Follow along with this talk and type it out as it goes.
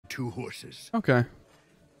2 horses. Okay.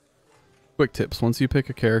 Quick tips. Once you pick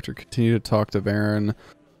a character, continue to talk to Baron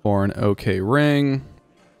for an okay ring.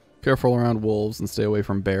 Careful around wolves and stay away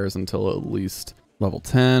from bears until at least level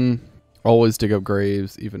 10. Always dig up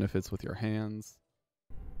graves, even if it's with your hands.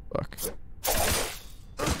 Fuck.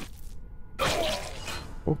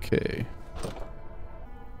 Okay.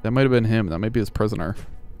 That might have been him. That might be his prisoner.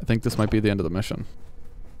 I think this might be the end of the mission.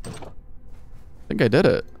 I think I did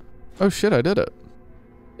it. Oh shit, I did it.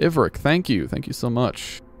 Iverick, thank you. Thank you so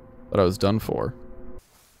much. Thought I was done for.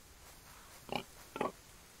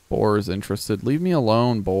 Boar is interested. Leave me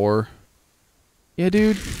alone, Boar. Yeah,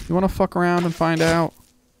 dude. You want to fuck around and find out?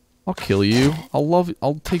 I'll kill you.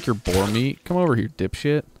 I'll take your boar meat. Come over here,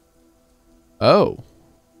 dipshit. Oh.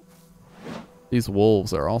 These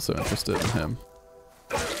wolves are also interested in him.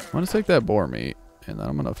 I'm gonna take that boar meat, and then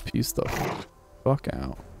I'm gonna piece the fuck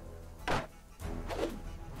out.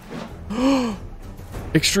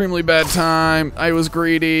 Extremely bad time. I was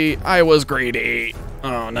greedy. I was greedy.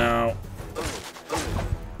 Oh no.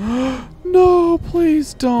 No,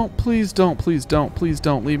 please don't. Please don't. Please don't. Please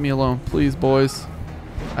don't. Leave me alone. Please, boys.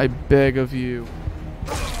 I beg of you.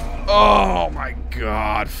 Oh my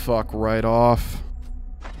god. Fuck right off.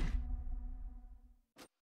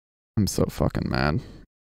 I'm so fucking mad.